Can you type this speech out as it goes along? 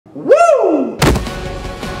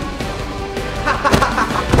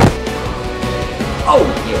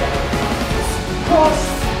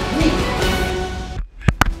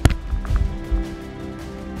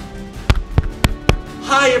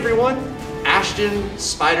Ashton,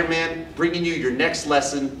 Spider-Man, bringing you your next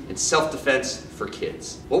lesson in self-defense for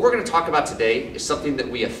kids. What we're going to talk about today is something that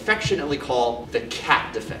we affectionately call the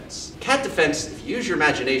cat defense. Cat defense, if you use your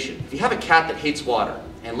imagination, if you have a cat that hates water,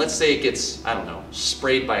 and let's say it gets, I don't know,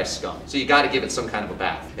 sprayed by a skunk. So you got to give it some kind of a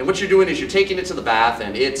bath. And what you're doing is you're taking it to the bath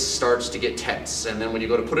and it starts to get tense. And then when you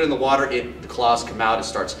go to put it in the water, the claws come out, it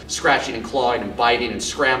starts scratching and clawing and biting and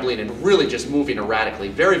scrambling and really just moving erratically.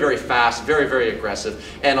 Very, very fast, very, very aggressive.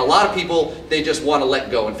 And a lot of people, they just want to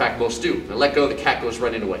let go. In fact, most do. They let go, the cat goes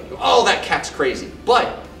running away. Oh, that cat's crazy.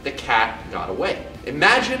 But the cat got away.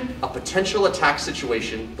 Imagine a potential attack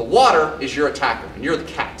situation. The water is your attacker and you're the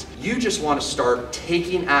cat. You just want to start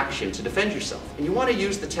taking action to defend yourself. And you want to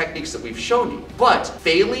use the techniques that we've shown you. But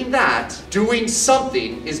failing that, doing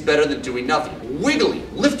something is better than doing nothing. Wiggling,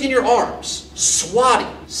 lifting your arms,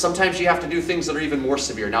 swatting. Sometimes you have to do things that are even more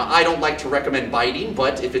severe. Now, I don't like to recommend biting,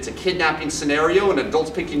 but if it's a kidnapping scenario and an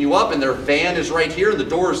adult's picking you up and their van is right here and the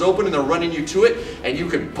door is open and they're running you to it, and you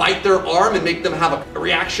could bite their arm and make them have a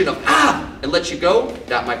reaction of ah! And let you go,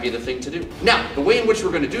 that might be the thing to do. Now, the way in which we're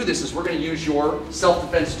going to do this is we're going to use your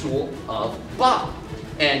self-defense tool of Bob.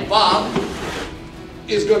 And Bob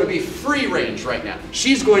is going to be free range right now.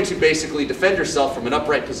 She's going to basically defend herself from an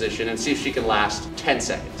upright position and see if she can last 10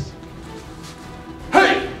 seconds.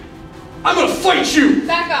 Hey! I'm going to fight you!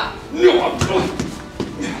 Back up! No, I'm going.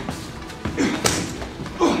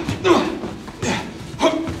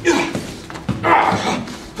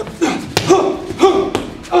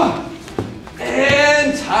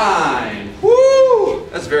 And time. Woo!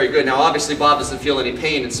 That's very good. Now, obviously, Bob doesn't feel any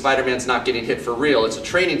pain, and Spider-Man's not getting hit for real. It's a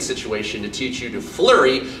training situation to teach you to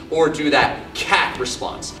flurry or do that cat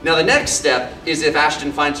response. Now, the next step is if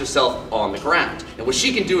Ashton finds herself on the ground. And what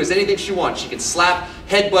she can do is anything she wants. She can slap,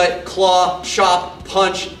 headbutt, claw, chop,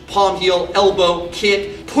 punch, palm heel, elbow,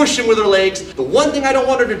 kick, push him with her legs. The one thing I don't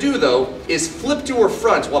want her to do, though, is flip to her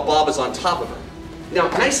front while Bob is on top of her. Now,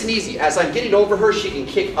 nice and easy. As I'm getting over her, she can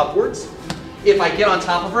kick upwards. If I get on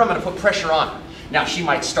top of her, I'm going to put pressure on her. Now, she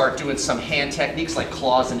might start doing some hand techniques like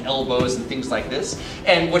claws and elbows and things like this.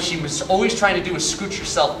 And what she was always trying to do is scoot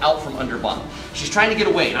herself out from under Bob. She's trying to get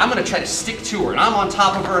away, and I'm going to try to stick to her, and I'm on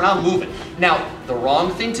top of her, and I'm moving. Now, the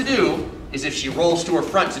wrong thing to do is if she rolls to her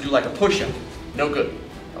front to do like a push-up. No good,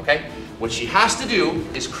 okay? What she has to do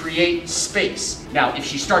is create space. Now, if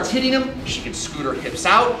she starts hitting him, she can scoot her hips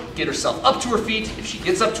out, get herself up to her feet. If she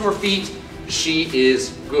gets up to her feet, she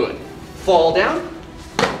is good. Fall down.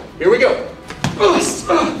 Here we go.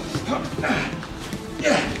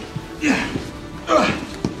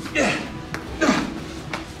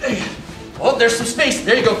 Oh, there's some space.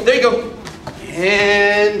 There you go. There you go.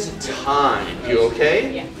 And time. You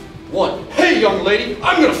okay? Yeah. One. Hey, young lady,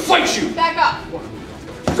 I'm gonna fight you. Back up.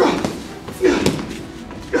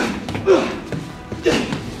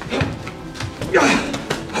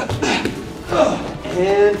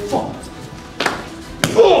 And fall.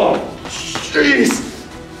 Oh, jeez.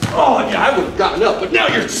 Oh, yeah, I would have gotten up, but now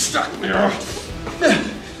you're stuck there.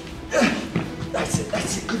 That's it,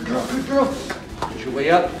 that's it. Good girl, good girl. Get your way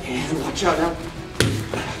up, and watch out now.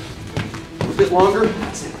 A little bit longer.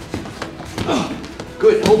 That's it. Oh,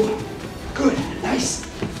 good, elbow. Good, nice.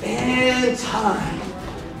 And time.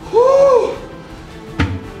 Whoo!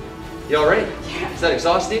 You all right? Yeah. Is that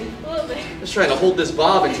exhausting? A little bit. Just trying to hold this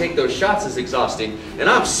bob and take those shots is exhausting. And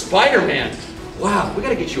I'm Spider-Man. Wow, we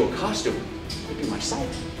gotta get you a costume. Maybe my side.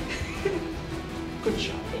 Good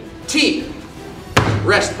job. Team.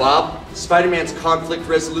 Rest, Bob. Spider-Man's conflict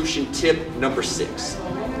resolution tip number 6.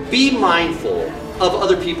 Be mindful of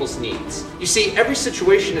other people's needs. You see, every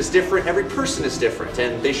situation is different, every person is different,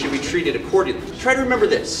 and they should be treated accordingly. Try to remember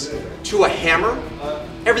this. To a hammer,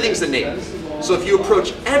 everything's a nail. So if you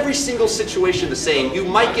approach every single situation the same, you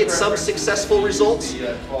might get some successful results,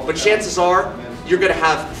 but chances are you're going to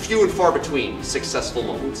have few and far between successful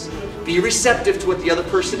moments. Be receptive to what the other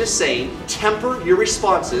person is saying, temper your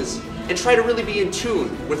responses, and try to really be in tune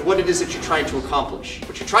with what it is that you're trying to accomplish.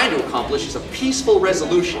 What you're trying to accomplish is a peaceful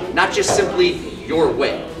resolution, not just simply your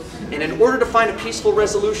way. And in order to find a peaceful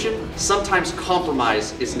resolution, sometimes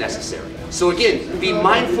compromise is necessary. So again, be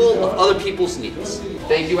mindful of other people's needs.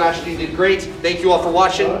 Thank you, Ashley, you did great. Thank you all for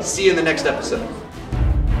watching. See you in the next episode.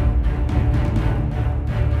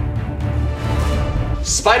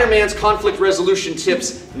 Spider-Man's conflict resolution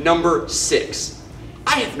tips number 6.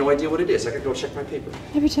 I have no idea what it is. I gotta go check my paper.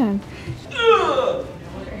 Every time.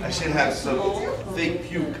 I should have some fake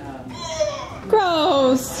puke.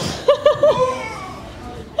 Gross.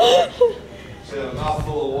 Should have a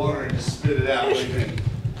mouthful of water and just spit it out.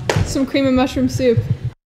 Some cream and mushroom soup.